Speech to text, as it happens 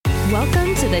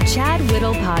Welcome to the Chad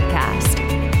Whittle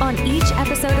Podcast. On each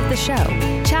episode of the show,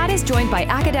 Chad is joined by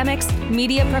academics,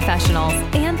 media professionals,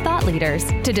 and thought leaders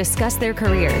to discuss their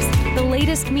careers, the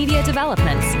latest media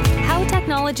developments, how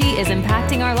technology is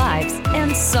impacting our lives,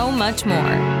 and so much more.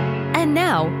 And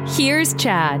now, here's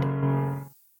Chad.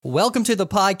 Welcome to the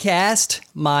podcast.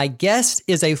 My guest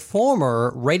is a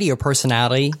former radio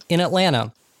personality in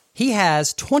Atlanta. He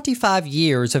has 25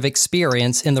 years of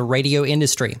experience in the radio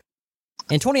industry.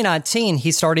 In 2019,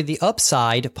 he started the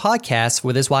Upside podcast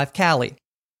with his wife, Callie,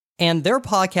 and their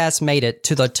podcast made it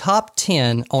to the top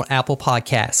 10 on Apple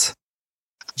Podcasts.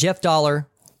 Jeff Dauler,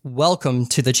 welcome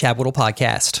to the Chad Whittle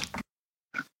Podcast.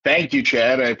 Thank you,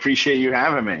 Chad. I appreciate you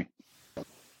having me.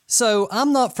 So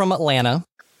I'm not from Atlanta,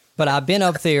 but I've been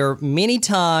up there many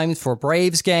times for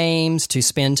Braves games, to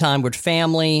spend time with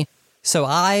family. So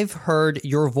I've heard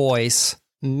your voice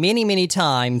many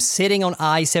times sitting on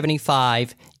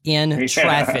I-75 in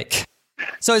traffic.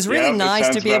 So it's really nice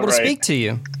to be able to speak to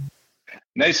you.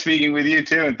 Nice speaking with you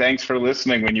too, and thanks for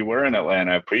listening when you were in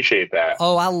Atlanta. I appreciate that.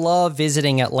 Oh, I love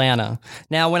visiting Atlanta.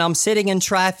 Now, when I'm sitting in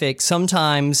traffic,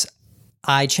 sometimes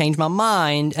I change my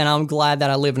mind, and I'm glad that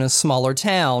I live in a smaller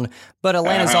town, but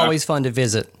Atlanta's always fun to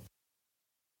visit.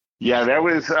 Yeah, that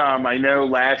was, I know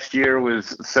last year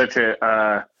was such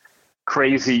a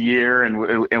crazy year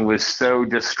and was so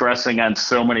distressing on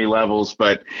so many levels.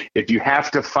 But if you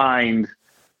have to find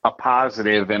a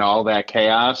positive in all that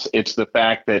chaos, it's the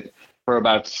fact that for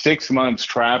about 6 months,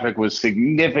 traffic was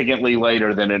significantly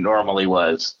later than it normally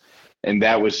was. And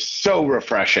that was so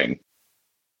refreshing.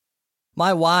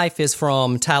 My wife is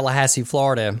from Tallahassee,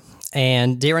 Florida.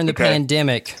 And during the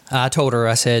pandemic, I told her,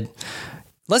 I said,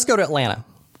 let's go to Atlanta.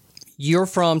 You're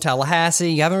from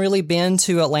Tallahassee. You haven't really been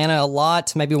to Atlanta a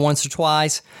lot, maybe once or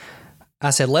twice. I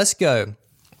said, let's go.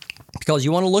 Because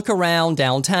you want to look around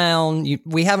downtown.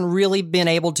 We haven't really been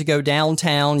able to go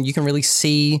downtown. You can really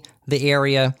see the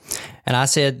area. And I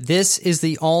said, this is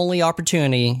the only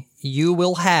opportunity you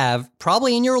will have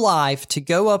probably in your life to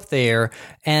go up there,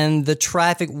 and the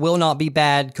traffic will not be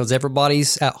bad because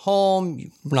everybody's at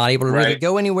home. We're not able to really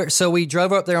go anywhere. So we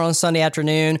drove up there on Sunday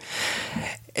afternoon.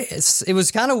 It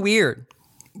was kind of weird.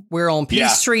 We're on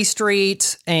Peachtree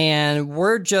Street, and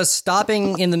we're just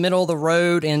stopping in the middle of the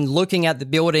road and looking at the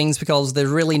buildings because there's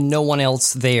really no one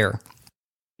else there.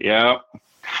 Yeah.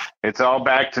 It's all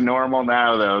back to normal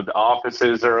now, though. The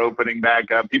offices are opening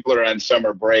back up. People are on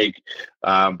summer break,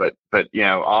 but you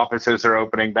know, offices are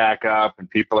opening back up, and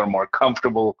people are more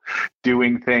comfortable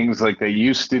doing things like they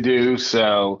used to do.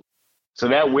 So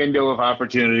that window of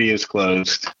opportunity is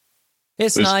closed. It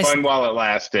was nice. Fun while it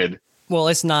lasted. Well,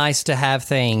 it's nice to have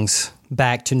things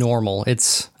back to normal.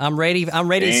 I'm ready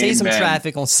to see some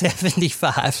traffic on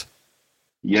 75.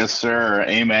 Yes, sir.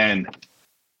 Amen.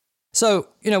 So,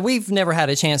 we've never had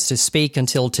a chance to speak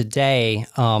until today.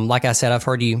 Like I said, I've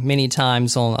heard you many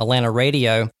times on Atlanta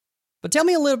radio. But tell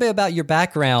me a little bit about your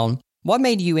background. What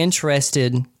made you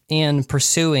interested in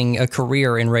pursuing a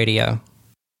career in radio?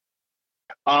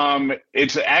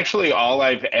 It's actually all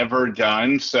I've ever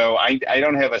done. So I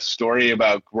don't have a story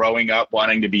about growing up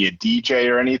wanting to be a DJ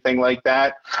or anything like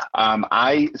that.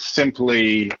 I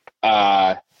simply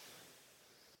got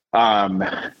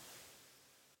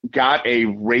a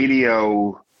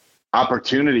radio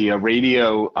opportunity, a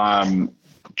radio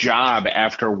job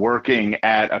after working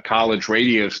at a college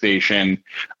radio station.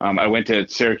 I went to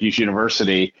Syracuse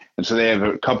University, and so they have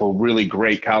a couple really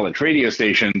great college radio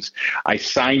stations. I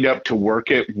signed up to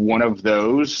work at one of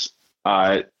those,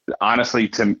 honestly,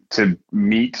 to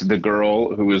meet the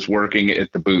girl who was working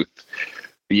at the booth,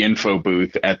 the info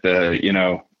booth at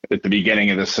the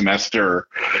beginning of the semester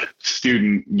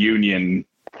student union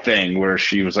thing, where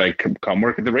she was like, come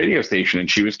work at the radio station,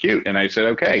 and she was cute, and I said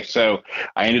okay. So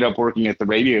I ended up working at the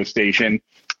radio station,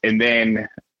 and then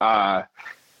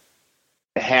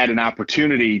had an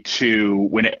opportunity to,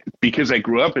 because I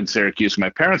grew up in Syracuse, my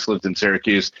parents lived in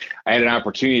Syracuse, I had an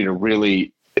opportunity to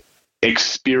really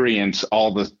experience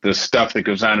all the stuff that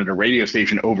goes on at a radio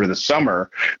station over the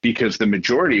summer, because the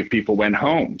majority of people went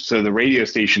home. So the radio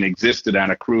station existed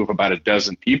on a crew of about a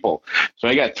dozen people. So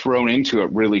I got thrown into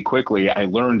it really quickly. I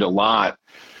learned a lot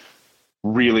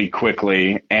really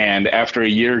quickly. And after a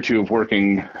year or two of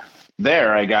working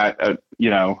there, I got,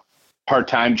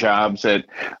 part-time jobs at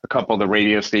a couple of the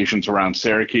radio stations around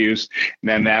Syracuse. And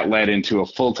then that led into a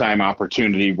full-time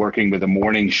opportunity working with a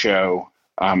morning show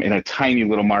in a tiny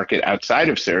little market outside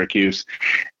of Syracuse.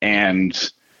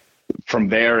 And from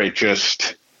there, I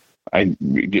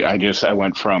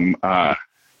went from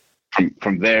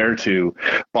from there to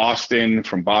Boston,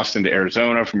 from Boston to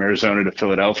Arizona, from Arizona to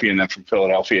Philadelphia, and then from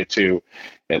Philadelphia to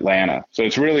Atlanta. So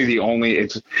it's really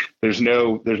there's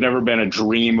never been a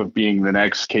dream of being the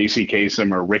next Casey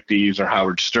Kasem or Rick Dees or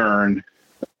Howard Stern.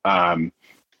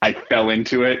 I fell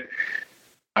into it.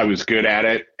 I was good at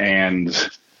it, and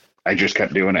I just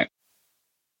kept doing it.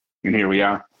 And here we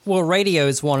are. Well, radio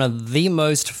is one of the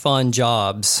most fun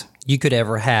jobs you could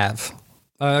ever have.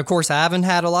 Of course, I haven't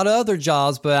had a lot of other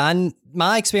jobs, but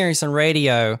my experience in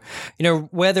radio,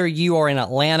 whether you are in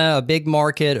Atlanta, a big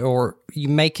market, or you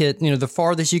make it, the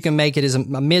farthest you can make it is a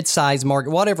mid-sized market,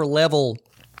 whatever level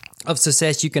of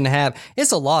success you can have,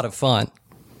 it's a lot of fun.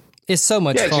 It's so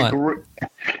much fun.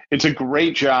 It's a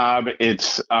great job.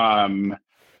 It's,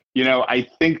 I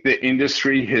think the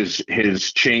industry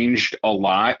has changed a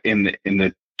lot in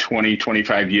the 20,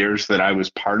 25 years that I was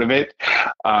part of it.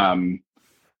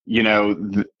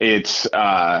 It's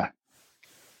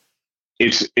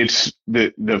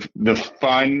the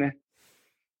fun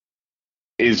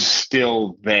is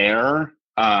still there,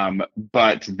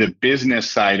 but the business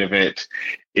side of it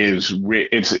is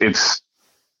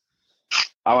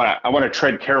I want to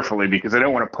tread carefully because I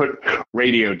don't want to put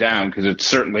radio down because it's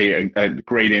certainly a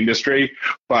great industry,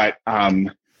 but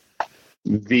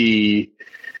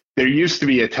there used to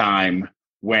be a time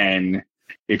when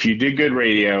if you did good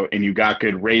radio and you got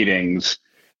good ratings,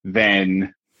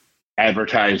 then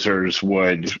advertisers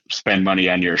would spend money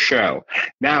on your show.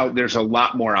 Now there's a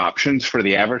lot more options for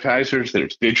the advertisers.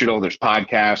 There's digital, there's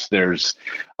podcasts, there's,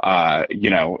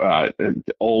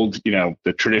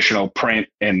 the traditional print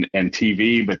and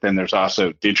TV, but then there's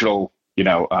also digital,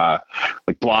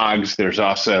 like blogs. There's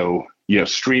also,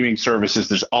 streaming services.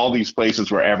 There's all these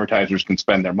places where advertisers can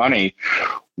spend their money,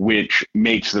 which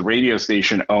makes the radio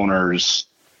station owners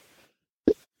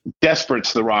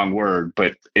desperate's the wrong word,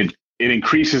 but it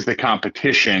increases the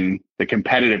competition, the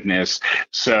competitiveness.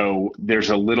 So there's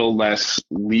a little less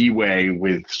leeway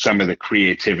with some of the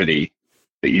creativity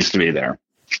that used to be there.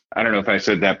 I don't know if I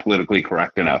said that politically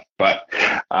correct enough, but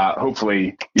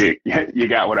hopefully you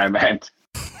got what I meant.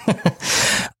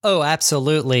 Oh,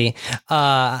 absolutely.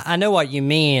 I know what you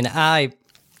mean.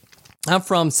 I'm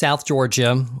from South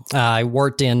Georgia. I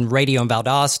worked in radio in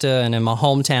Valdosta and in my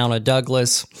hometown of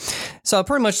Douglas. So I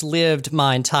pretty much lived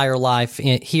my entire life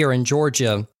here in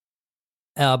Georgia.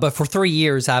 But for 3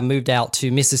 years, I moved out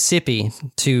to Mississippi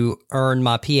to earn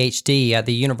my PhD at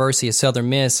the University of Southern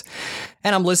Miss.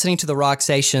 And I'm listening to the rock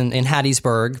station in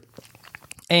Hattiesburg.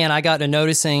 And I got to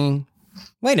noticing,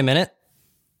 wait a minute,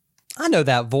 I know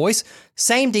that voice.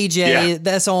 Same DJ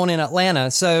that's on in Atlanta.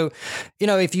 So,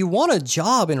 if you want a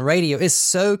job in radio, it's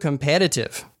so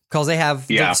competitive because they have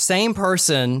the same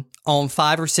person on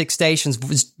 5 or 6 stations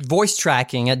voice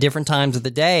tracking at different times of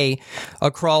the day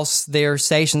across their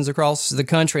stations across the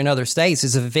country and other states.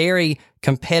 It's a very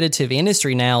competitive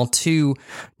industry now to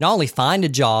not only find a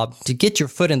job, to get your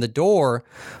foot in the door,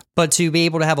 but to be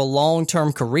able to have a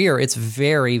long-term career. It's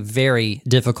very, very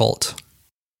difficult.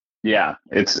 Yeah,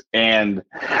 it's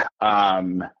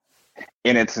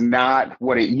not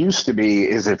what it used to be.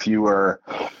 Is if you were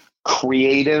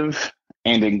creative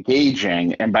and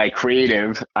engaging, and by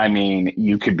creative I mean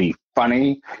you could be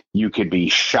funny, you could be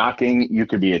shocking, you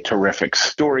could be a terrific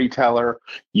storyteller,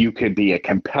 you could be a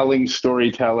compelling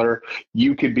storyteller,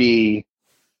 you could be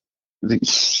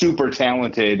super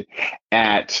talented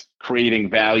at creating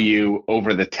value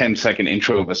over the 10-second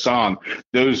intro of a song.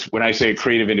 Those, when I say a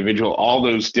creative individual, all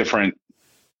those different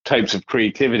types of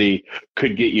creativity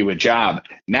could get you a job.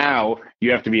 Now you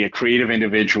have to be a creative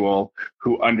individual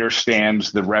who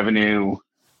understands the revenue,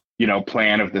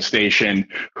 plan of the station,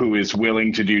 who is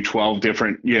willing to do 12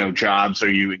 different, jobs.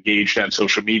 Are you engaged on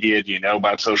social media? Do you know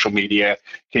about social media?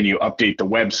 Can you update the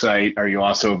website? Are you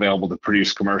also available to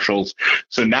produce commercials?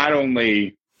 So not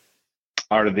only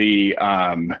are the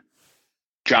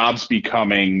jobs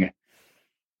becoming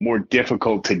more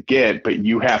difficult to get, but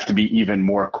you have to be even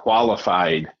more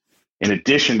qualified. In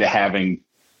addition to having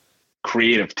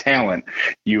creative talent,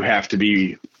 you have to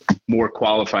be more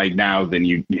qualified now than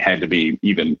you had to be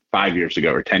even 5 years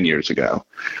ago or 10 years ago.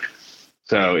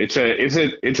 So it's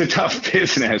a tough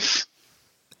business.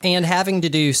 And having to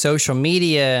do social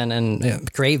media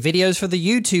and create videos for the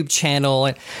YouTube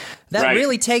channel, that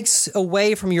really takes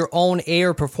away from your own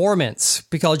air performance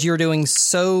because you're doing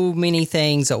so many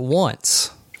things at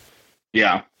once.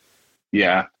 Yeah.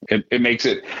 It makes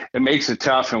it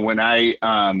tough. And when I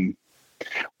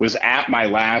was at my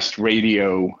last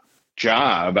radio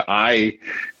job, I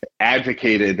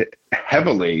advocated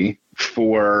heavily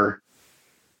for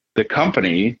the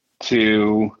company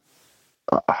to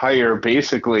hire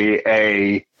basically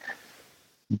a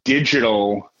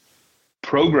digital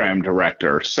program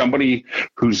director, somebody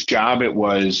whose job it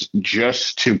was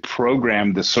just to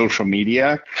program the social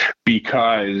media,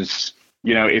 because,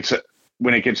 it's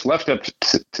when it gets left up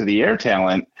to the air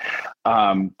talent,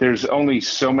 there's only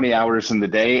so many hours in the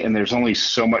day, and there's only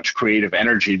so much creative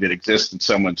energy that exists in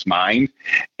someone's mind.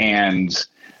 And,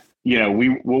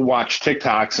 we'll watch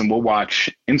TikToks and we'll watch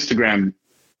Instagram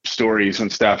stories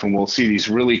and stuff, and we'll see these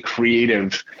really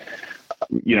creative,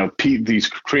 these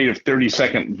creative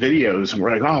 30-second videos, and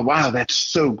we're like, oh, wow, that's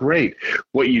so great.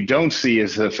 What you don't see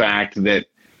is the fact that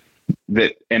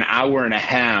an hour and a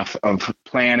half of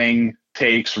planning,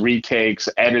 takes, retakes,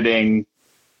 editing,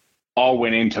 all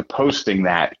went into posting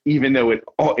that, even though it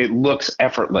looks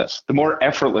effortless. The more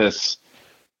effortless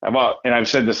and I've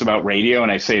said this about radio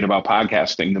and I say it about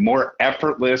podcasting, the more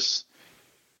effortless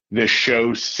the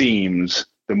show seems,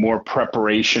 the more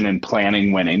preparation and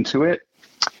planning went into it.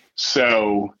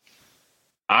 So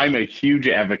I'm a huge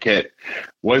advocate,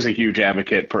 was a huge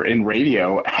advocate for, in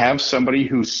radio, have somebody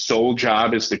whose sole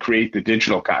job is to create the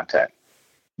digital content,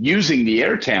 using the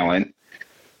air talent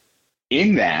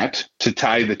in that to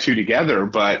tie the two together.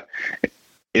 But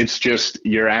it's just,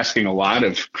 you're asking a lot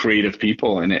of creative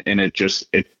people, and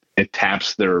it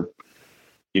taps their,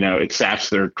 it saps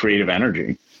their creative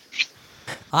energy.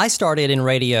 I started in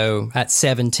radio at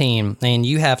 17, and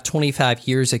you have 25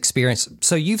 years experience.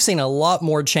 So you've seen a lot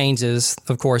more changes,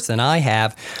 of course, than I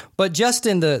have. But just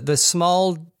in the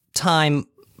small time,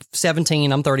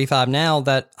 17, I'm 35 now,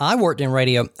 that I worked in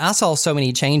radio, I saw so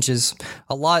many changes.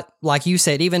 A lot, like you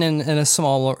said, even in a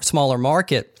smaller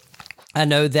market. I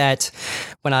know that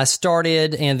when I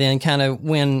started, and then kind of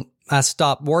when I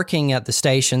stopped working at the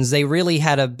stations, they really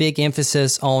had a big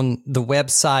emphasis on the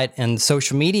website and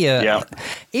social media. Yeah.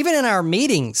 Even in our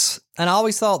meetings. And I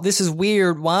always thought, this is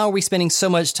weird. Why are we spending so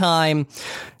much time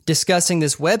discussing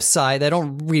this website that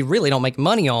we really don't make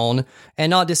money on, and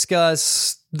not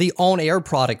discuss the on-air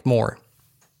product more?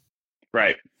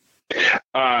 Right.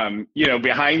 Behind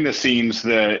the scenes,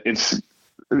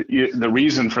 the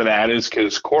reason for that is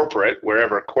because corporate,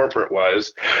 wherever corporate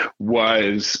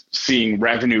was seeing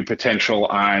revenue potential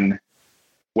on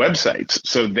websites.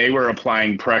 So they were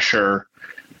applying pressure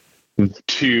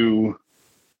to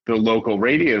the local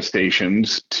radio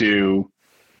stations to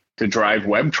drive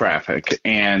web traffic.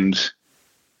 And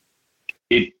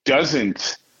it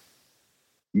doesn't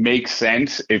make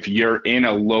sense if you're in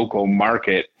a local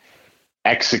market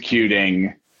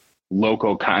executing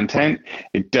local content.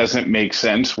 It doesn't make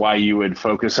sense why you would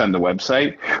focus on the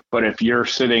website. But if you're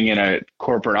sitting in a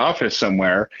corporate office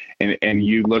somewhere and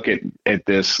you look at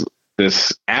this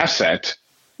asset,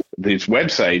 these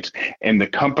websites, and the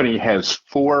company has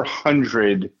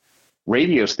 400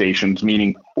 radio stations,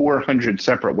 meaning 400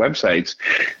 separate websites,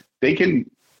 they can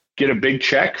get a big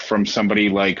check from somebody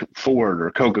like Ford or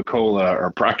Coca-Cola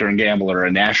or Procter & Gamble or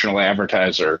a national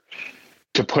advertiser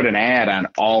to put an ad on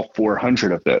all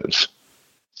 400 of those.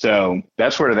 So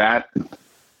that's where that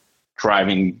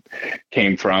driving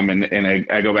came from. And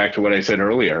I go back to what I said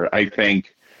earlier. I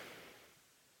think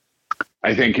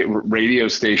radio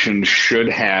stations should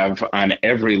have, on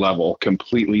every level,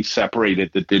 completely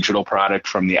separated the digital product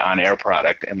from the on-air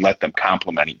product and let them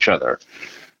complement each other.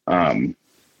 And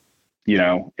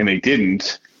they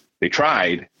didn't. They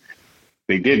tried.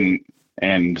 They didn't.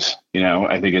 And,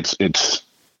 I think it's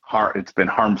been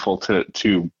harmful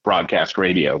to broadcast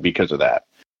radio because of that.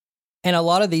 And a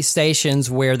lot of these stations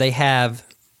where they have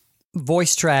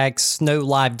voice tracks, no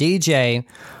live DJ,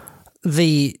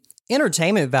 the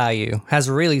entertainment value has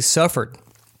really suffered.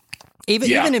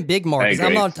 Even in big markets.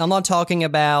 I'm not talking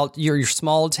about your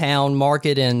small town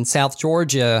market in South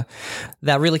Georgia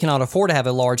that really cannot afford to have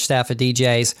a large staff of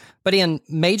DJs, but in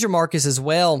major markets as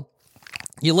well.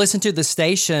 You listen to the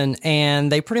station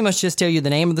and they pretty much just tell you the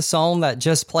name of the song that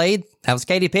just played. That was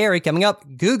Katy Perry. Coming up,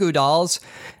 Goo Goo Dolls.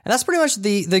 And that's pretty much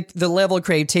the level of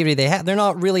creativity they have. They're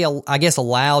not really, I guess,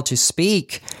 allowed to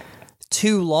speak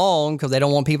too long because they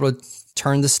don't want people to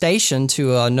turn the station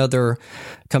to another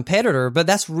competitor. But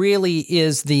that's really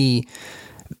is the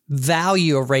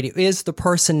value of radio, is the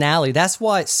personality. That's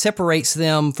what separates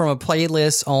them from a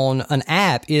playlist on an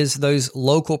app, is those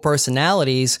local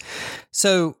personalities.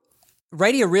 So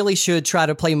radio really should try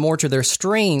to play more to their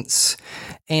strengths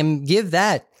and give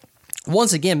that,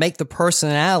 once again, make the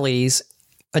personalities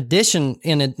addition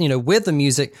in a, with the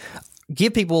music,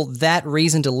 give people that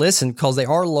reason to listen because they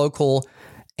are local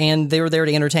and they're there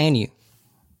to entertain you.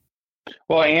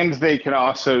 Well, and they can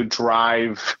also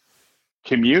drive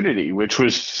community, which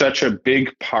was such a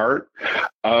big part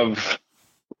of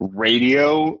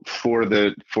radio for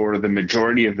the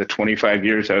majority of the 25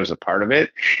 years I was a part of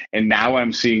it. And now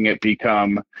I'm seeing it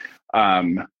become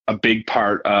a big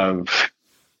part of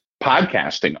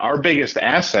podcasting. Our biggest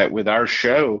asset with our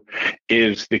show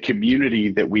is the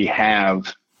community that we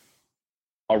have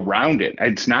around it.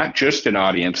 It's not just an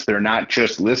audience. They're not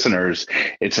just listeners.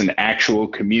 It's an actual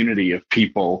community of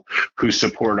people who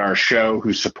support our show,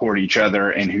 who support each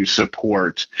other, and who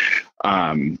support,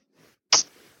 Callie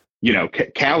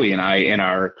and I in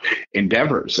our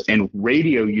endeavors. And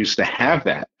radio used to have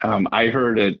that. I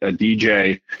heard a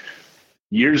DJ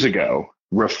years ago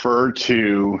refer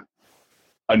to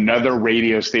another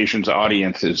radio station's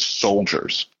audience as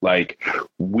soldiers. Like,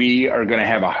 we are going to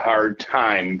have a hard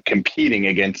time competing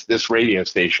against this radio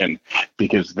station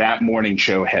because that morning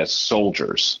show has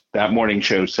soldiers. That morning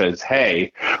show says,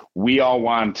 hey, we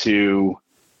want to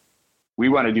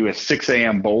do a 6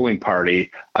 a.m. bowling party.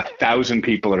 1,000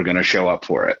 people are going to show up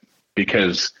for it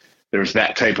because there's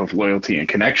that type of loyalty and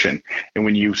connection. And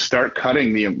when you start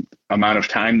cutting the amount of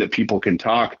time that people can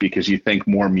talk because you think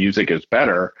more music is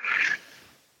better,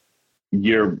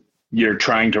 you're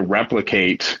trying to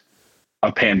replicate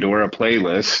a Pandora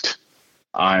playlist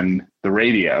on the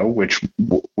radio, which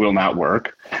will not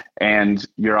work. And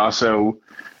you're also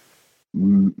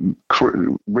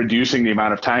reducing the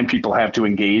amount of time people have to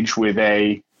engage with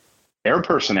a air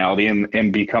personality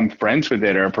and become friends with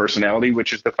that air personality,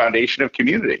 which is the foundation of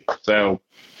community. So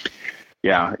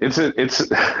yeah,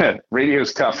 it's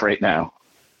radio's tough right now.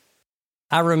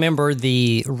 I remember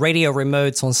the radio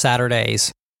remotes on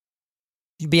Saturdays.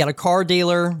 You'd be at a car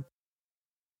dealer.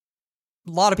 A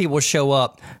lot of people would show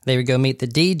up. They would go meet the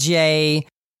DJ.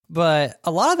 But a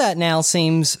lot of that now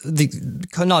seems,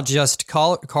 not just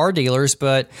car dealers,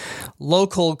 but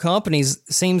local companies,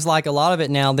 seems like a lot of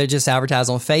it now, they just advertise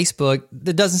on Facebook.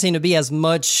 There doesn't seem to be as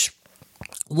much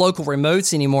local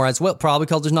remotes anymore as well, probably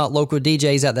because there's not local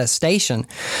DJs at that station.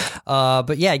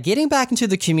 But yeah, getting back into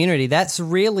the community, that's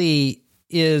really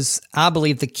is, I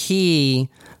believe, the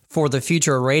key for the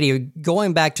future of radio,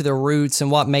 going back to the roots and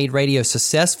what made radio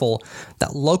successful,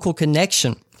 that local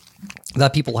connection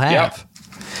that people have.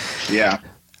 Yeah.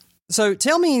 So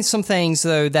tell me some things,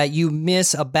 though, that you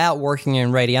miss about working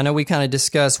in radio. I know we kind of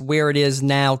discussed where it is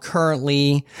now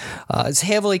currently. It's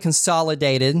heavily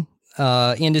consolidated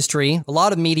industry. A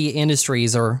lot of media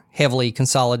industries are heavily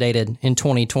consolidated in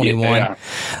 2021. Yeah.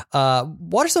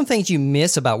 What are some things you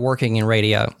miss about working in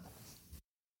radio?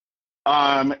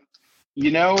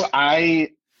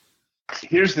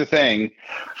 Here's the thing.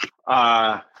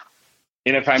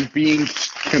 And if I'm being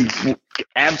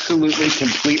absolutely,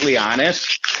 completely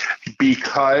honest,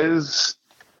 because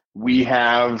we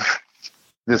have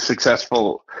the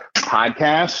successful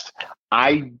podcast,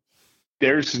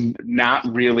 there's not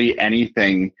really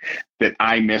anything that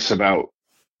I miss about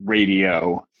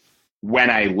radio when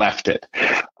I left it.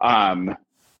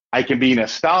 I can be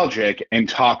nostalgic and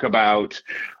talk about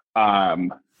 10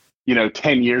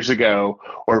 years ago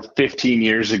or 15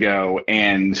 years ago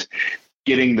and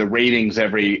getting the ratings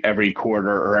every quarter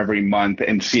or every month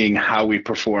and seeing how we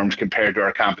performed compared to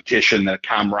our competition, the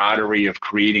camaraderie of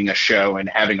creating a show and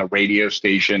having a radio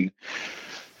station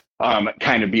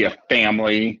kind of be a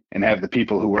family and have the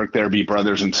people who work there be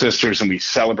brothers and sisters, and we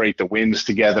celebrate the wins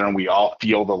together and we all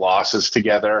feel the losses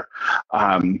together.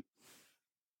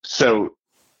 So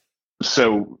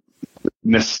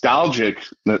nostalgia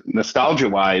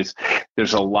wise,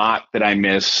 there's a lot that I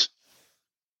miss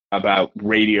about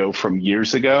radio from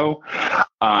years ago.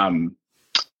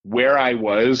 Where I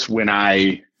was when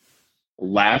I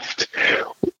left,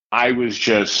 I was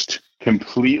just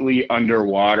completely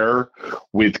underwater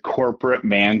with corporate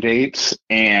mandates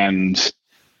and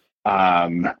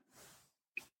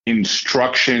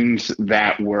instructions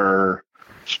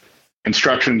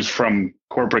from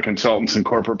corporate consultants and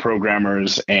corporate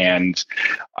programmers and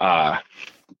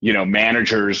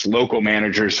managers, local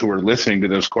managers who were listening to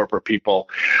those corporate people,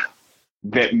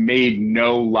 that made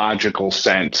no logical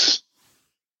sense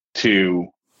to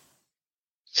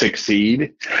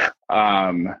succeed.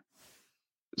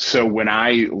 So when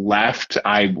I left,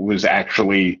 I was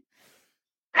actually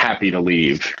happy to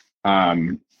leave.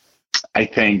 I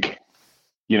think,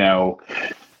 to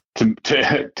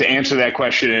answer that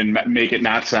question and make it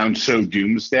not sound so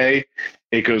doomsday,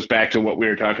 it goes back to what we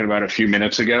were talking about a few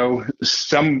minutes ago.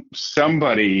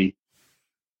 Somebody,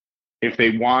 if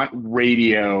they want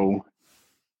radio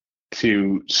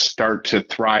to start to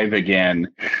thrive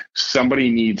again, somebody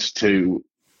needs to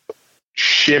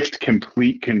shift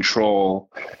complete control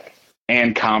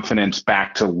and confidence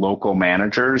back to local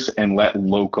managers and let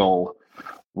local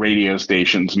radio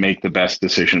stations make the best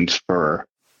decisions for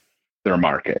their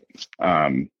market.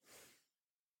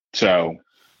 So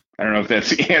I don't know if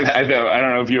that's, I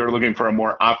don't know if you were looking for a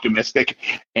more optimistic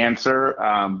answer,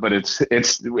 but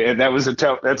that's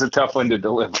a tough one to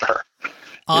deliver.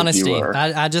 Honesty.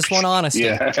 I just want honesty.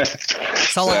 Yeah.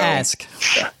 That's all I ask.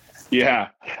 Yeah.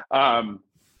 But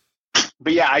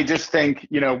yeah, I just think,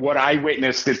 what I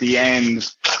witnessed at the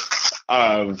end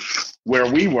of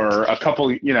where we were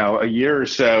a year or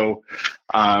so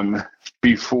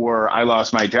before I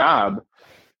lost my job,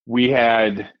 we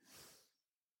had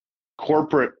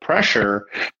corporate pressure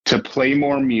to play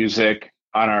more music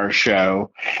on our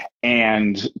show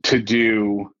and to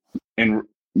do in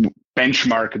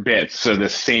benchmark bits. So the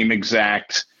same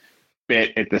exact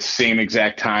bit at the same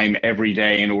exact time every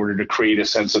day in order to create a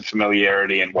sense of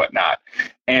familiarity and whatnot.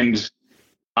 And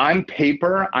on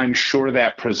paper, I'm sure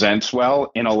that presents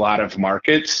well in a lot of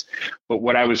markets. But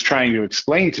what I was trying to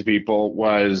explain to people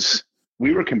was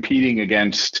we were competing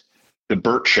against the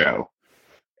Burt Show.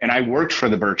 And I worked for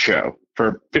the Burt Show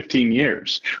for 15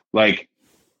 years. Like,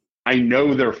 I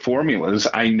know their formulas.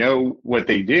 I know what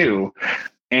they do.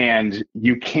 And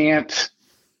you're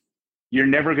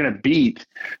never going to beat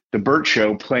the Burt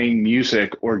Show playing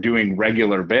music or doing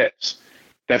regular bits.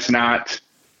 It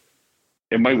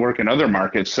might work in other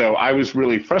markets. So I was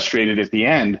really frustrated at the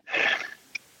end.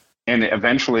 And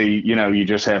eventually, you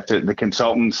just have to, the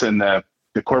consultants and the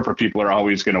corporate people are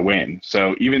always going to win.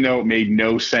 So even though it made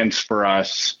no sense for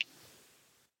us,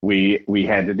 we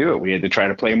had to do it. We had to try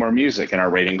to play more music, and our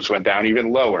ratings went down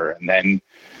even lower. And then,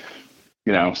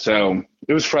 so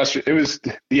it was frustrating.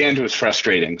 The end was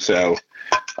frustrating. So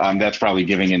that's probably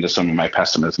giving into some of my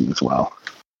pessimism as well.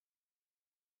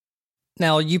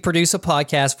 Now, you produce a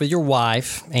podcast with your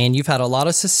wife, and you've had a lot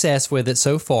of success with it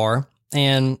so far.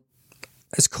 And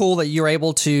it's cool that you're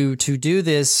able to do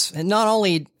this, and not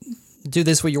only do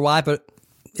this with your wife, but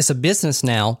it's a business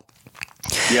now.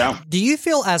 Yeah. Do you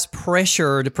feel as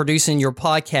pressured producing your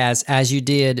podcast as you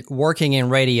did working in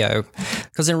radio?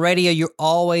 Because in radio, you're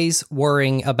always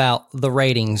worrying about the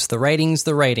ratings.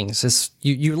 It's,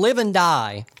 you live and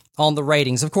die on the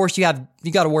ratings. Of course, you got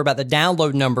to worry about the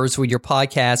download numbers with your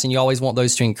podcast, and you always want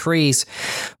those to increase.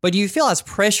 But do you feel as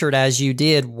pressured as you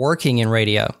did working in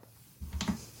radio?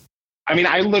 I mean,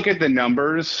 I look at the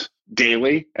numbers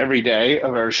daily, every day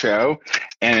of our show,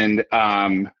 and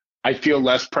I feel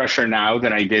less pressure now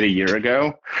than I did a year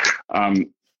ago.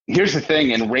 Here's the thing.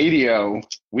 In radio,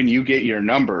 when you get your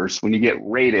numbers, when you get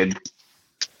rated,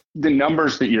 the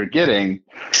numbers that you're getting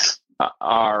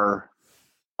are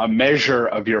a measure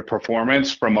of your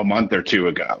performance from a month or two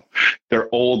ago. They're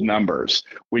old numbers.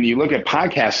 When you look at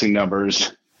podcasting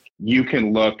numbers, you're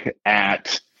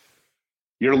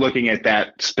looking at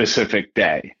that specific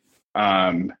day.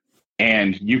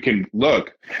 And you can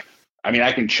look,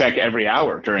 I can check every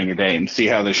hour during a day and see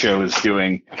how the show is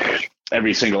doing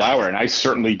every single hour. And I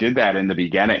certainly did that in the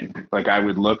beginning. Like, I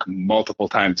would look multiple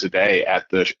times a day at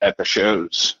the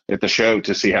show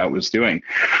to see how it was doing.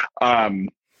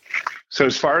 So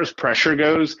as far as pressure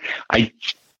goes, I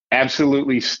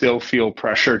absolutely still feel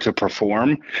pressure to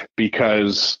perform,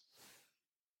 because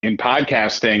in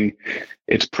podcasting,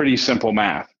 it's pretty simple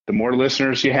math. The more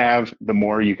listeners you have, the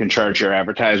more you can charge your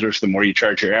advertisers. The more you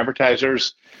charge your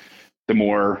advertisers, the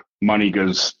more money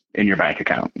goes in your bank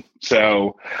account.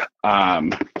 So,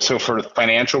 for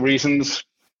financial reasons,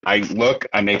 I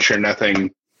make sure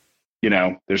nothing,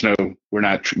 we're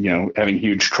not, having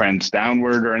huge trends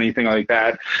downward or anything like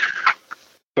that.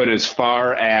 But as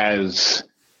far as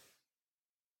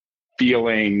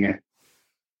feeling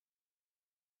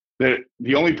that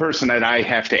the only person that I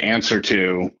have to answer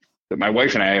to, that my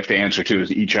wife and I have to answer to,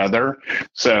 is each other.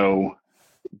 So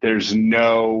there's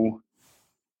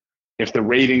if the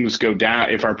ratings go down,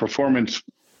 if our performance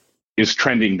is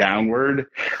trending downward,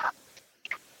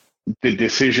 the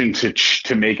decision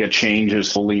to make a change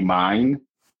is fully mine,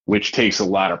 which takes a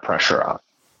lot of pressure off.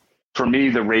 For me,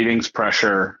 the ratings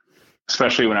pressure,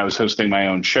 especially when I was hosting my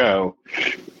own show,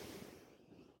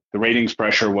 the ratings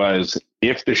pressure was,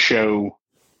 if the show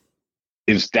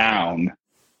is down,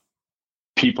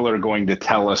 people are going to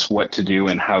tell us what to do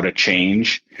and how to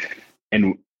change.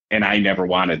 And I never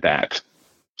wanted that.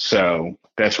 So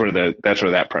that's where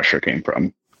that pressure came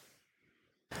from.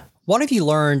 What have you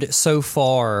learned so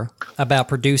far about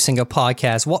producing a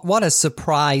podcast? What has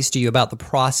surprised you about the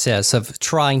process of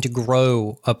trying to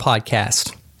grow a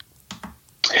podcast?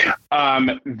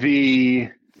 The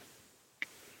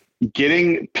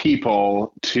getting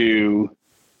people to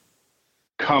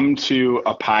come to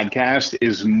a podcast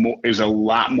is a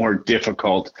lot more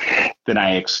difficult than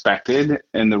I expected.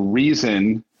 And the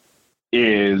reason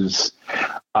is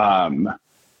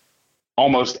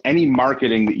almost any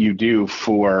marketing that you do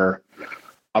for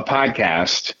a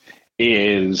podcast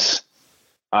is,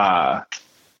 and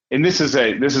this is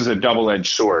a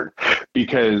double-edged sword,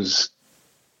 because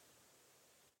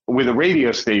with a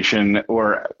radio station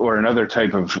or another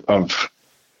type of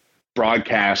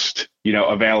broadcast,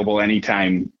 available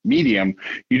anytime medium,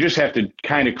 you just have to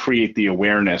kind of create the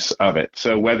awareness of it.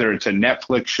 So whether it's a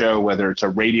Netflix show, whether it's a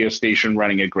radio station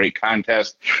running a great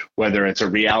contest, whether it's a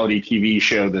reality TV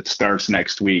show that starts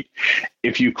next week,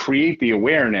 if you create the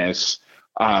awareness,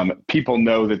 people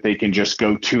know that they can just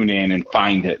go tune in and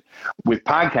find it. With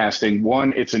podcasting,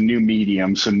 one, it's a new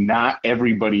medium, so not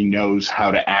everybody knows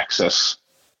how to access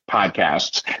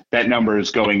podcasts. That number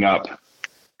is going up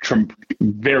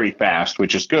very fast,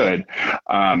 which is good.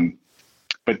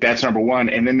 But that's number one.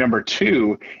 And then number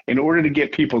two, in order to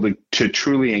get people to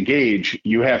truly engage,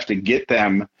 you have to get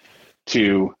them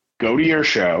to go to your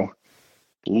show,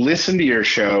 listen to your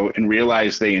show, and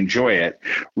realize they enjoy it.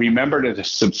 Remember to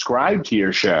subscribe to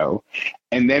your show.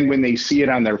 And then when they see it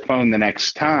on their phone the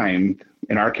next time,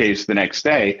 in our case, the next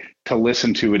day, to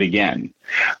listen to it again.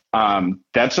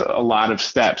 That's a lot of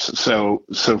steps. So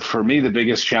for me, the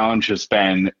biggest challenge has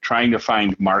been trying to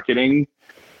find marketing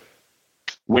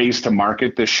ways to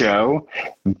market the show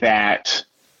that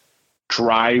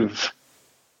drive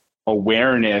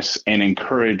awareness and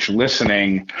encourage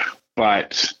listening,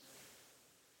 but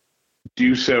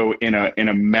do so in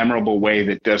a memorable way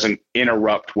that doesn't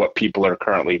interrupt what people are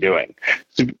currently doing.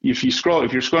 So if you're scrolling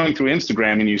through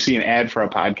Instagram and you see an ad for a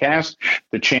podcast,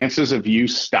 the chances of you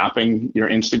stopping your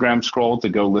Instagram scroll to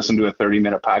go listen to a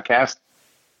 30-minute podcast,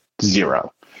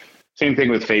 0. Same thing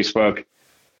with Facebook.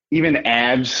 Even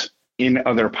ads in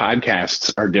other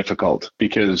podcasts are difficult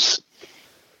because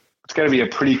it's got to be a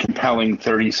pretty compelling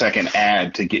 30-second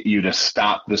ad to get you to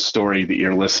stop the story that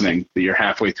you're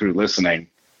halfway through listening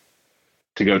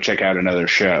to go check out another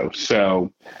show.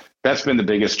 So that's been the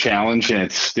biggest challenge, and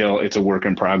it's a work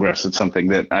in progress. It's something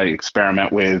that I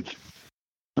experiment with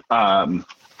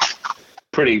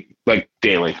pretty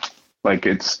daily.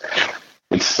 It's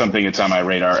something that's on my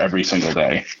radar every single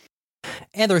day.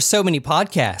 And there's so many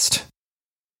podcasts.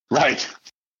 Right.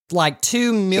 Like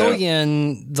 2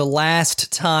 million the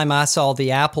last time I saw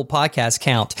the Apple podcast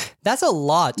count. That's a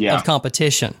lot of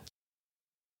competition.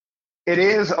 It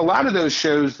is. A lot of those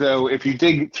shows, though, if you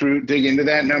dig into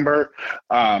that number,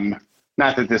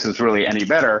 not that this is really any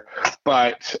better,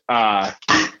 but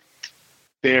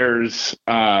there's,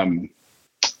 I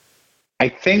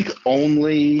think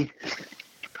only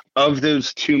of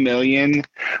those 2 million,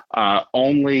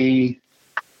 only,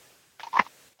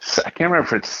 I can't remember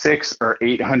if it's 600,000 or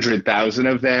 800,000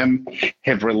 of them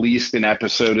have released an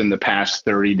episode in the past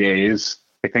 30 days.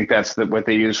 I think that's what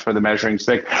they use for the measuring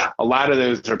stick. A lot of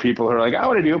those are people who are like, I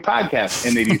want to do a podcast,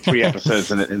 and they do 3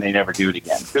 episodes and they never do it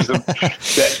again. Because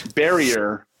that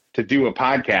barrier to do a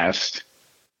podcast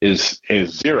is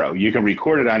 0. You can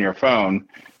record it on your phone,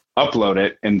 upload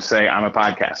it, and say, I'm a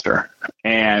podcaster.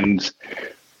 And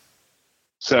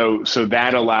so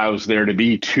that allows there to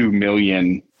be 2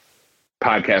 million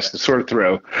podcasts to sort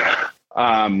through.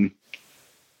 But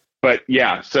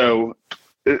yeah, so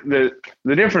the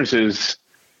difference is,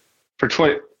 for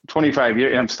 25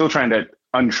 years, I'm still trying to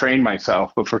untrain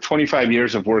myself, but for 25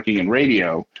 years of working in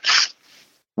radio,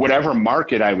 whatever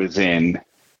market I was in,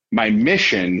 my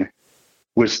mission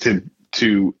was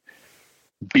to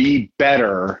be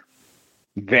better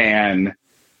than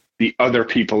the other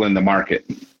people in the market.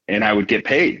 And I would get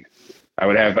paid. I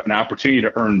would have an opportunity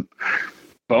to earn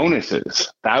bonuses,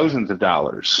 thousands of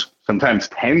dollars, sometimes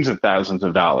tens of thousands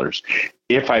of dollars,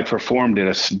 if I performed at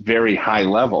a very high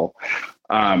level.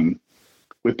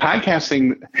 With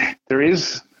podcasting, there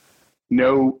is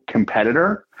no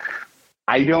competitor.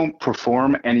 I don't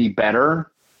perform any better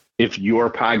if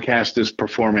your podcast is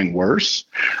performing worse.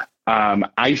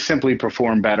 I simply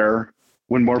perform better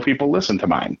when more people listen to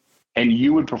mine. And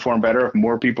you would perform better if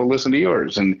more people listen to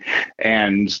yours.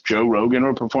 And Joe Rogan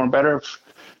would perform better if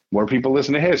more people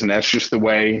listen to his. And that's just the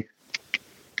way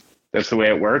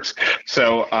it works.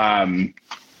 So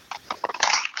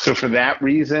for that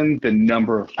reason, the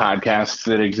number of podcasts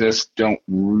that exist don't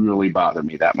really bother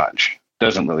me that much.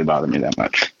 Doesn't really bother me that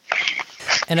much.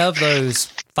 And of those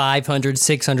 500,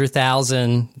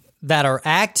 600,000 that are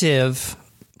active,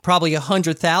 probably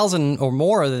 100,000 or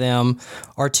more of them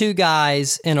are 2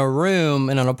 guys in a room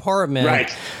in an apartment.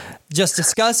 Right. Just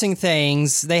discussing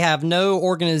things. They have no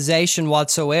organization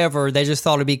whatsoever. They just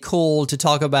thought it'd be cool to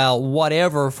talk about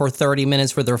whatever for 30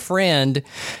 minutes with their friend.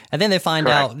 And then they find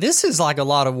out this is like a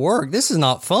lot of work. This is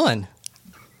not fun.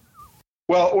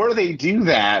 Well, or they do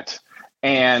that.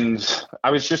 And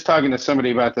I was just talking to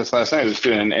somebody about this last night. I was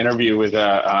doing an interview with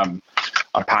a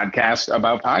podcast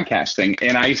about podcasting.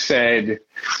 And I said,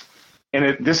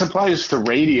 and this applies to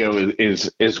radio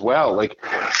is as well. Like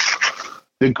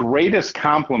the greatest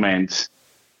compliment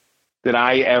that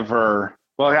I ever,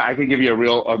 well, I can give you a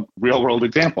real world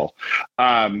example.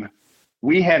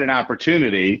 We had an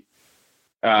opportunity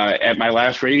at my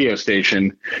last radio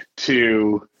station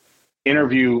to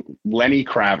interview Lenny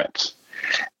Kravitz,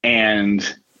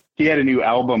 and he had a new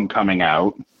album coming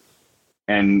out.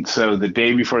 And so the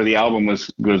day before the album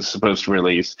was supposed to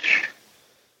release,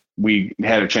 we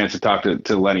had a chance to talk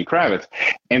to Lenny Kravitz.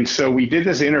 And so we did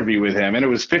this interview with him, and it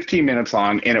was 15 minutes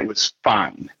long, and it was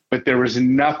fine. But there was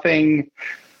nothing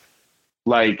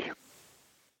like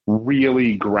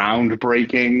really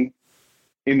groundbreaking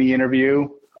in the interview,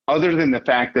 other than the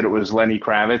fact that it was Lenny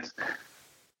Kravitz.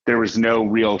 There was no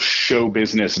real show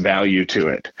business value to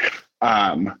it.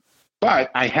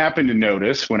 But I happened to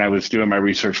notice when I was doing my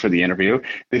research for the interview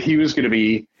that he was going to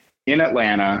be in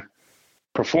Atlanta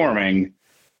performing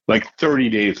like 30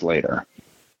 days later.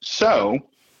 So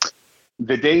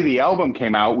the day the album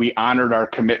came out, we honored our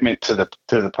commitment to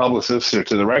the publicist or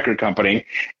to the record company,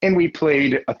 and we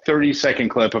played a 30-second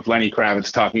clip of Lenny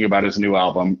Kravitz talking about his new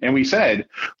album. And we said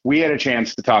we had a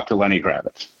chance to talk to Lenny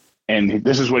Kravitz, and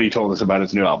this is what he told us about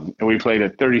his new album. And we played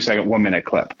a 30-second, 1-minute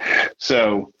clip.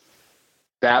 So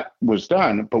that was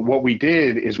done. But what we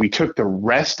did is we took the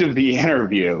rest of the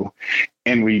interview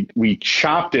and we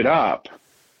chopped it up,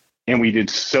 and we did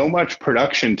so much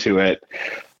production to it.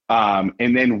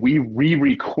 And then we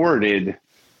re-recorded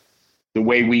the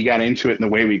way we got into it and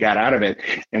the way we got out of it.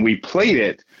 And we played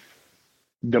it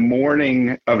the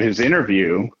morning of his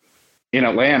interview in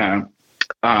Atlanta.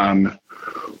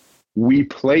 We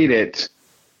played it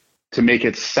to make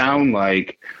it sound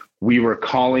like we were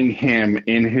calling him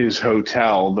in his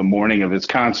hotel the morning of his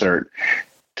concert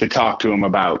to talk to him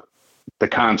about the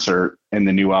concert and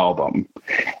the new album.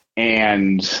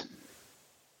 And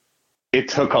it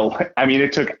took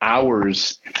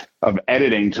hours of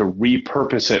editing to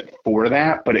repurpose it for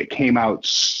that, but it came out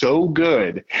so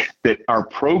good that our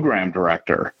program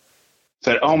director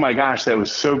said, "Oh my gosh, that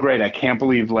was so great. I can't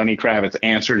believe Lenny Kravitz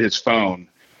answered his phone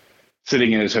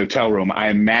sitting in his hotel room. I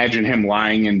imagine him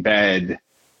lying in bed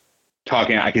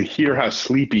talking. I could hear how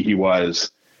sleepy he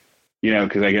was,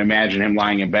 because I can imagine him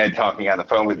lying in bed talking on the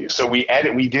phone with you." So we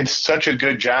did such a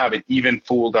good job. It even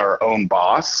fooled our own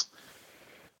boss.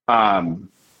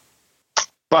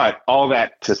 But all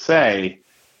that to say,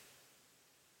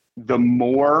 the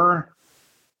more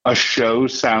a show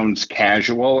sounds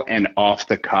casual and off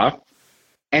the cuff,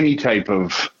 any type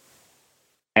of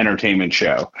entertainment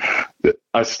show,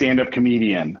 a stand-up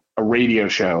comedian, a radio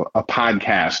show, a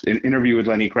podcast, an interview with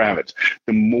Lenny Kravitz,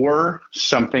 the more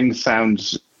something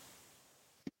sounds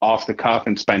off the cuff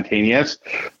and spontaneous,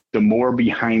 the more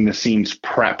behind the scenes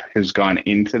prep has gone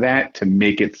into that to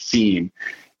make it seem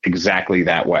exactly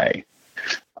that way.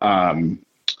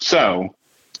 So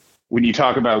when you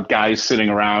talk about guys sitting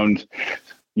around,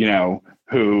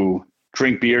 who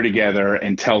drink beer together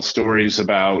and tell stories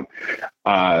about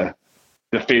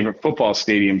the favorite football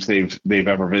stadiums they've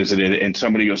ever visited, and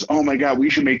somebody goes, "Oh my God,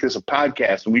 we should make this a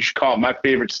podcast, and we should call it My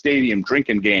Favorite Stadium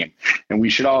Drinking Game, and we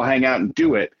should all hang out and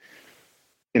do it."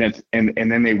 And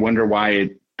then they wonder why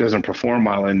it doesn't perform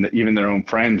well, and even their own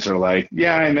friends are like,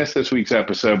 "Yeah, I missed this week's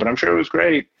episode, but I'm sure it was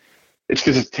great." It's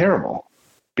because it's terrible,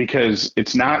 because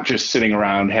it's not just sitting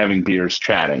around having beers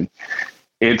chatting.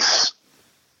 It's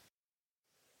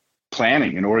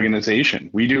planning and organization.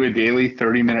 We do a daily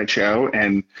 30-minute show,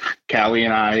 and Callie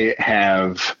and I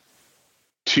have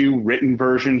 2 written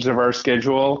versions of our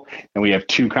schedule, and we have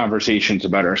 2 conversations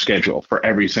about our schedule for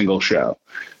every single show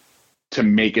to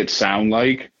make it sound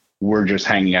like we're just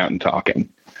hanging out and talking.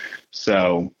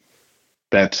 So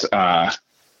that's,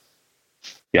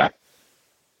 yeah.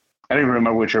 I don't even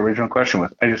remember what your original question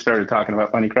was. I just started talking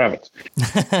about Lenny Kravitz.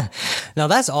 Now,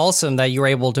 that's awesome that you were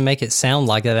able to make it sound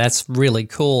like that. That's really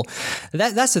cool.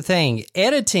 That's the thing.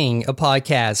 Editing a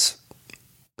podcast,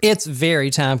 it's very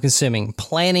time consuming.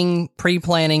 Planning,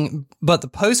 pre-planning, but the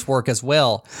post work as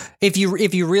well. If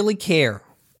you really care,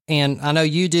 and I know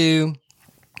you do,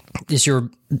 it's your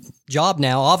job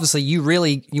now. Obviously, you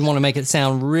want to make it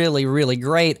sound really, really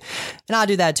great. And I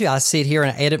do that too. I sit here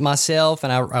and I edit myself,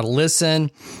 and I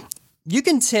listen. You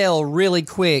can tell really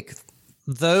quick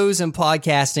those in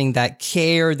podcasting that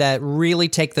care, that really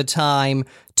take the time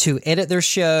to edit their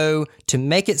show, to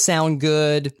make it sound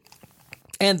good,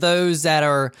 and those that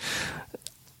are,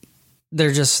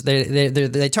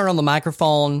 they turn on the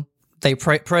microphone, they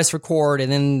press record,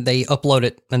 and then they upload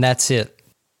it, and that's it.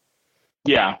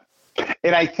 Yeah.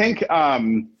 And I think,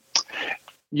 that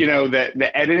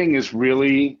the editing is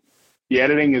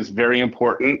very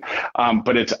important,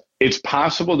 but it's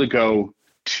possible to go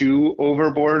too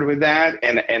overboard with that.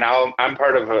 And I'm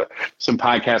part of some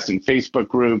podcasting Facebook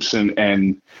groups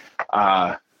and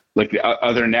like the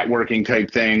other networking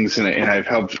type things. And I've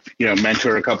helped,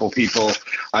 mentor a couple people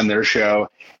on their show.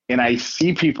 And I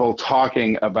see people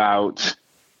talking about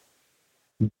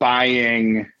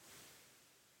buying,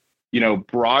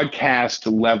 broadcast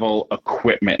level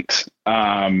equipment,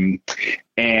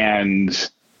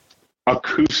 and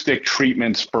acoustic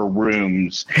treatments for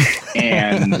rooms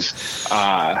and,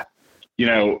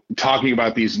 talking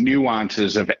about these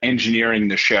nuances of engineering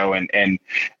the show and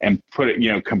put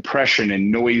it, compression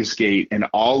and noise gate and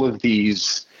all of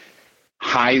these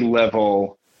high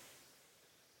level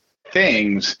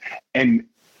things. And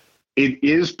it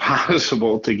is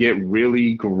possible to get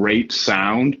really great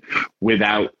sound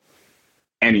without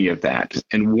any of that.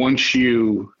 And once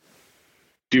you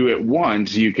do it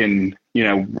once, you can,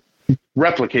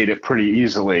 replicate it pretty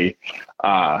easily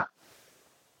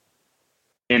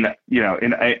in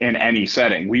any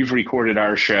setting. We've recorded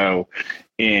our show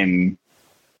in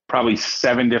probably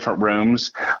 7 different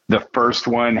rooms. The first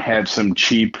one had some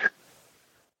cheap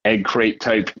egg crate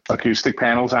type acoustic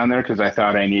panels on there because I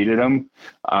thought I needed them.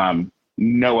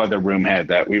 No other room had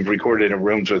that. We've recorded in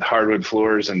rooms with hardwood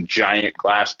floors and giant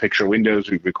glass picture windows.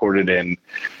 We've recorded in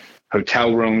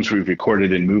hotel rooms. We've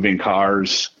recorded in moving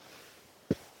cars.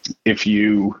 If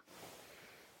you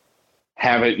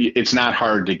have it, it's not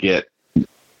hard to get,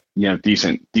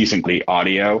 decently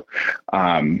audio.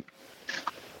 And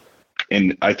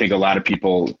I think a lot of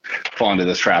people fall into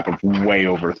this trap of way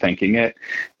overthinking it.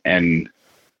 And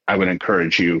I would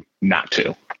encourage you not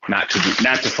to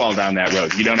fall down that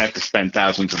road. You don't have to spend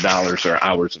thousands of dollars or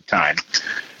hours of time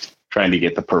trying to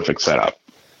get the perfect setup.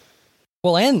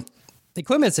 Well, and the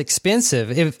equipment's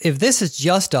expensive. If this is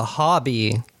just a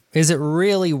hobby, is it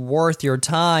really worth your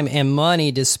time and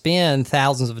money to spend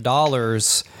thousands of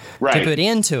dollars to put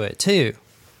into it too?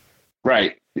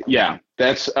 Right. Yeah,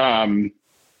 that's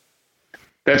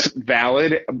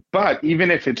valid. But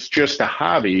even if it's just a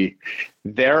hobby,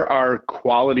 there are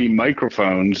quality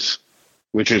microphones,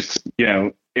 which is,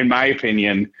 in my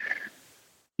opinion,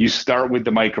 you start with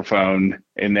the microphone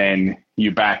and then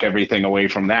you back everything away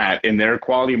from that. And there are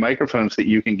quality microphones that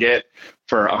you can get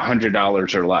for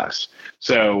 $100 or less.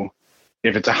 So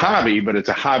if it's a hobby, but it's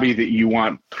a hobby that you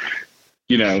want,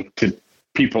 to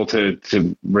people to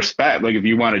respect, like if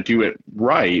you want to do it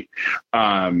right,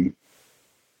 then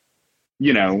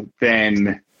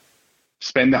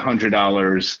spend the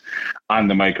 $100 on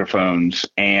the microphones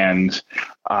and,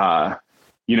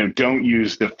 don't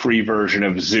use the free version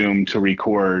of Zoom to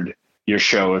record your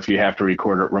show if you have to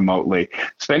record it remotely.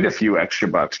 Spend a few extra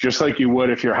bucks, just like you would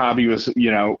if your hobby was,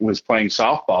 was playing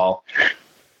softball.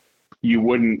 You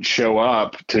wouldn't show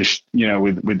up to,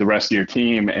 with the rest of your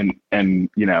team and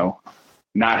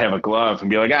not have a glove and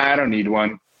be like, I don't need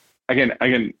one. I'm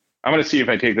going to see if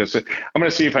I take this. I'm going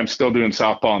to see if I'm still doing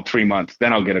softball in 3 months.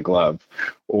 Then I'll get a glove.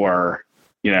 Or,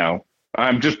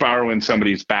 I'm just borrowing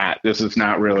somebody's bat. This is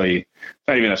not really,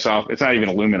 it's not even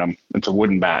aluminum. It's a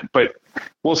wooden bat. But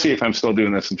we'll see if I'm still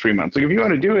doing this in 3 months. Like if you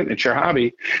want to do it, it's your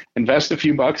hobby, invest a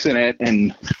few bucks in it.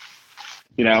 And,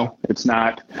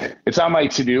 it's on my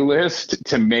to-do list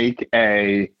to make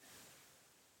a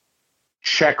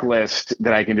checklist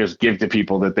that I can just give to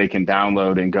people that they can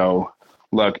download and go,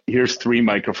 look, here's 3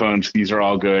 microphones. These are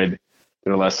all good.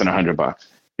 They're less than $100.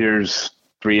 Here's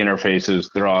 3 interfaces.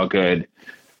 They're all good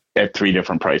at 3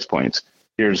 different price points.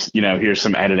 Here's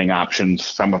some editing options.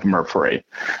 Some of them are free.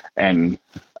 And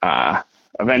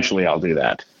eventually I'll do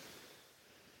that.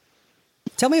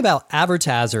 Tell me about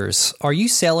advertisers. Are you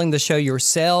selling the show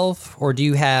yourself or do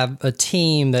you have a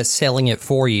team that's selling it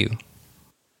for you?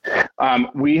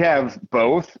 We have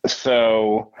both.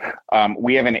 So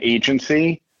we have an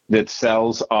agency that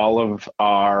sells all of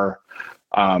our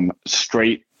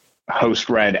straight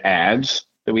host-read ads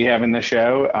that we have in the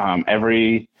show.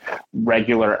 Every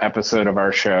regular episode of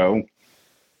our show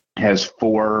has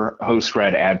 4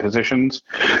 host-read ad positions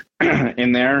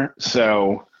in there.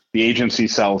 So the agency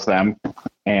sells them,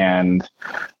 and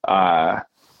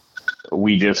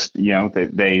we just,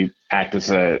 they act as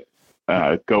a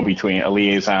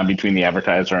liaison between the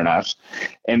advertiser and us.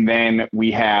 And then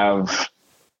we have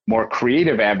more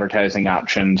creative advertising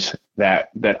options that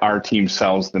our team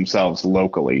sells themselves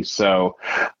locally. So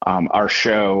our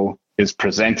show is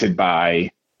presented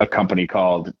by a company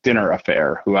called Dinner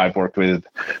Affair, who I've worked with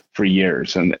for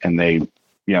years, and they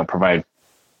provide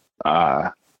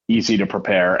easy to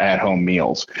prepare at home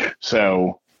meals.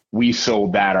 So we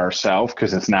sold that ourselves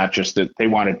because it's not just that they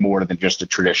wanted more than just a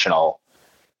traditional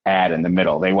ad in the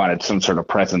middle. They wanted some sort of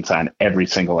presence on every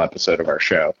single episode of our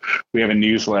show. We have a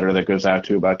newsletter that goes out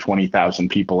to about 20,000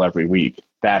 people every week.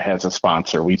 That has a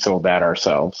sponsor. We sold that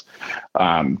ourselves.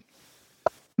 And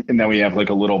then we have like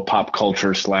a little pop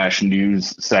culture /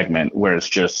 news segment where it's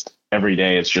just every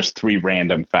day it's just 3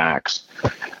 random facts.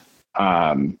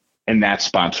 And that's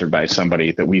sponsored by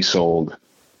somebody that we sold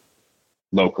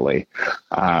locally.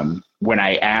 When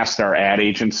I asked our ad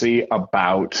agency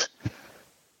about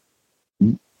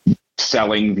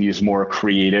selling these more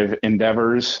creative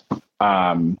endeavors,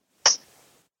 they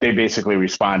basically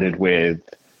responded with,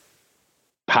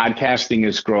 podcasting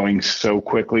is growing so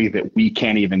quickly that we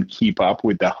can't even keep up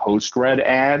with the host read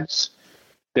ads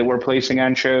that we're placing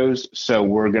on shows. So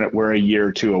we're a year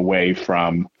or two away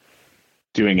from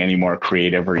doing any more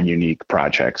creative or unique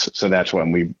projects. So that's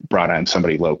when we brought on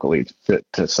somebody locally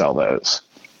to sell those.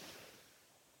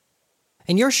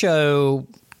 And your show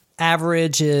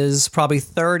average is probably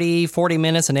 30, 40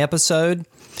 minutes an episode.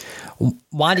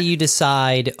 Why do you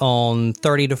decide on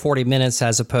 30 to 40 minutes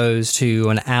as opposed to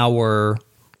an hour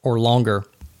or longer?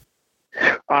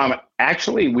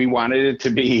 Actually, we wanted it to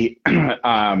be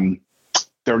 30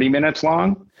 minutes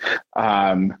long,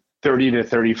 30 to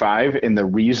 35. And the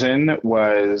reason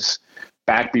was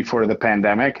back before the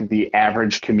pandemic, the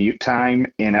average commute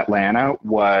time in Atlanta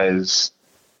was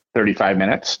 35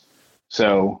 minutes.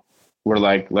 So we're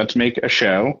like, let's make a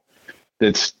show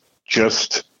that's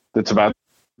about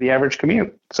the average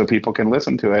commute so people can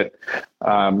listen to it,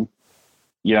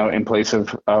 in place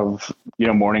of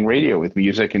morning radio with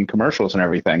music and commercials and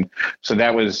everything. So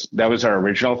that was our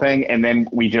original thing. And then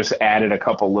we just added a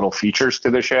couple little features to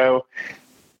the show,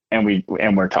 and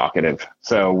we're talkative.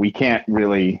 So we can't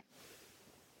really,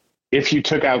 if you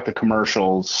took out the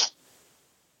commercials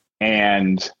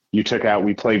and we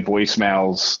play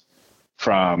voicemails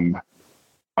from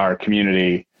our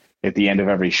community at the end of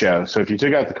every show. So if you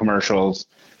took out the commercials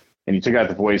and you took out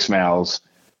the voicemails,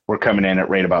 we're coming in at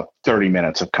right about 30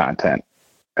 minutes of content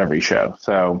every show.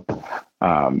 So,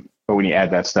 but when you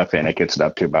add that stuff in, it gets it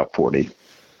up to about 40.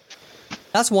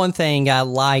 That's one thing I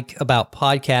like about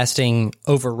podcasting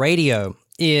over radio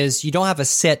is you don't have a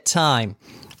set time.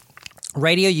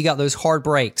 Radio, you got those hard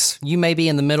breaks. You may be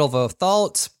in the middle of a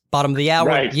thought, bottom of the hour.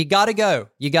 Right. You got to go.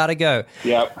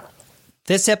 Yep.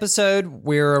 This episode,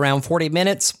 we're around 40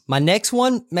 minutes. My next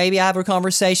one, maybe I have a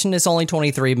conversation that's only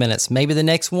 23 minutes. Maybe the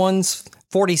next one's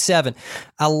 47.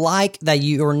 I like that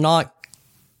you are not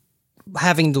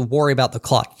having to worry about the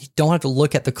clock. You don't have to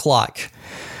look at the clock.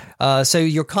 So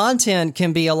your content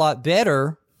can be a lot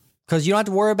better because you don't have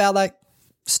to worry about like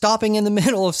stopping in the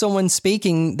middle of someone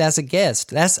speaking that's a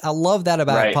guest. I love that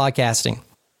about podcasting.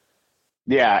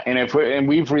 Yeah, and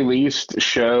we've released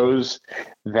shows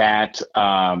that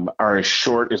are as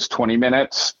short as 20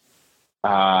 minutes.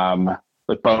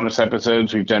 With bonus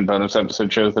episodes, we've done bonus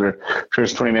episode shows that are short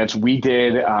as 20 minutes. We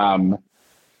did the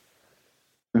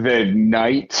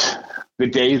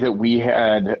day that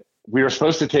we were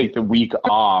supposed to take the week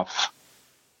off.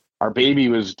 Our baby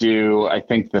was due, I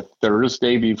think, the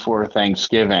Thursday before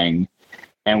Thanksgiving.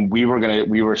 And we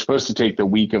were supposed to take the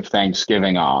week of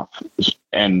Thanksgiving off,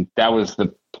 and that was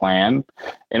the plan.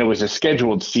 And it was a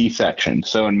scheduled C-section.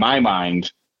 So in my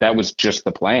mind, that was just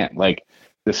the plan. Like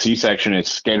the C-section is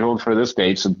scheduled for this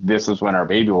date. So this is when our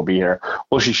baby will be here.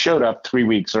 Well, she showed up 3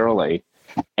 weeks early,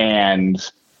 and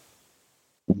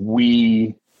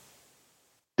we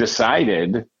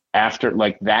decided after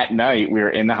like that night, we were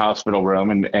in the hospital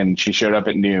room and she showed up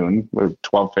at noon,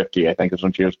 12:50, I think is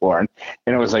when she was born.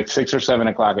 And it was like 6 or 7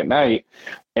 o'clock at night.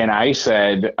 And I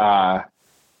said to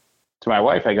my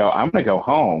wife, I go, I'm going to go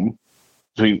home.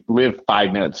 So we live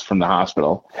 5 minutes from the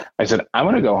hospital. I said, I'm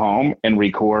going to go home and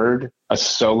record a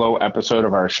solo episode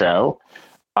of our show.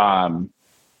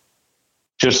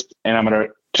 Just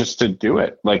to do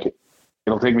it. Like,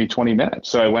 it'll take me 20 minutes.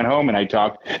 So I went home and I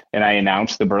talked and I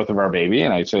announced the birth of our baby.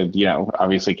 And I said,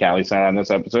 obviously Callie's not on this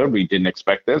episode. We didn't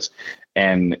expect this.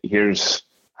 And here's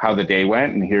how the day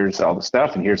went. And here's all the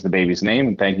stuff. And here's the baby's name.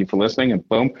 And thank you for listening. And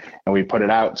boom. And we put it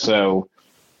out. So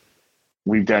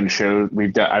we've done shows.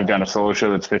 I've done a solo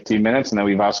show that's 15 minutes. And then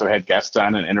we've also had guests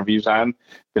on and interviews on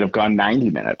that have gone 90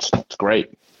 minutes. It's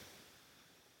great.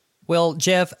 Well,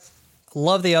 Jeff,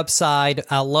 love the upside.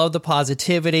 I love the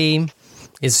positivity.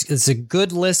 It's a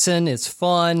good listen. It's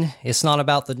fun. It's not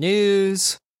about the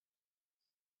news.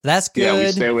 That's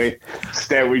good. Yeah, we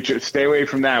stay away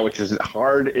from that, which is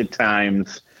hard at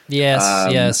times.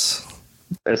 Yes.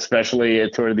 Especially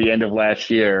toward the end of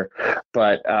last year.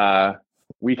 But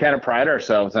we kind of pride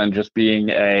ourselves on just being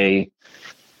a,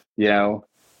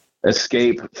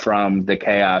 escape from the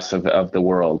chaos of the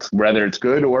world, whether it's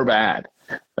good or bad.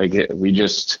 Like we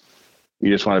just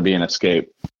want to be an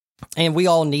escape. And we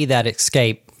all need that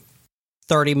escape.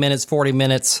 30 minutes, 40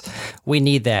 minutes, we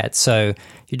need that. So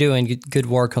you're doing good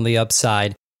work on the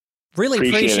upside. Really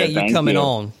appreciate you coming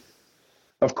on.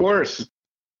 Of course.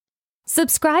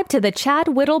 Subscribe to the Chad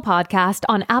Whittle Podcast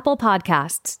on Apple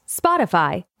Podcasts,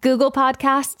 Spotify, Google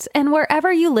Podcasts, and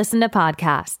wherever you listen to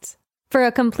podcasts. For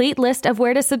a complete list of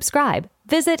where to subscribe,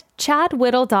 visit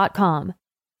chadwhittle.com.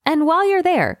 And while you're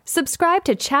there, subscribe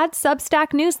to Chad's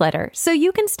Substack newsletter so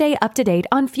you can stay up to date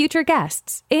on future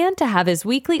guests and to have his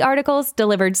weekly articles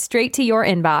delivered straight to your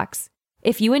inbox.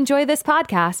 If you enjoy this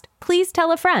podcast, please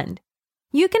tell a friend.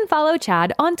 You can follow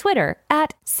Chad on Twitter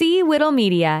at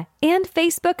 @CWhittleMedia and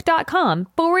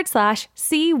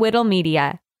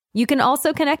Facebook.com/CWhittleMedia. You can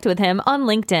also connect with him on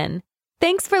LinkedIn.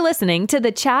 Thanks for listening to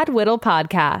the Chad Whittle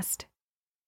Podcast.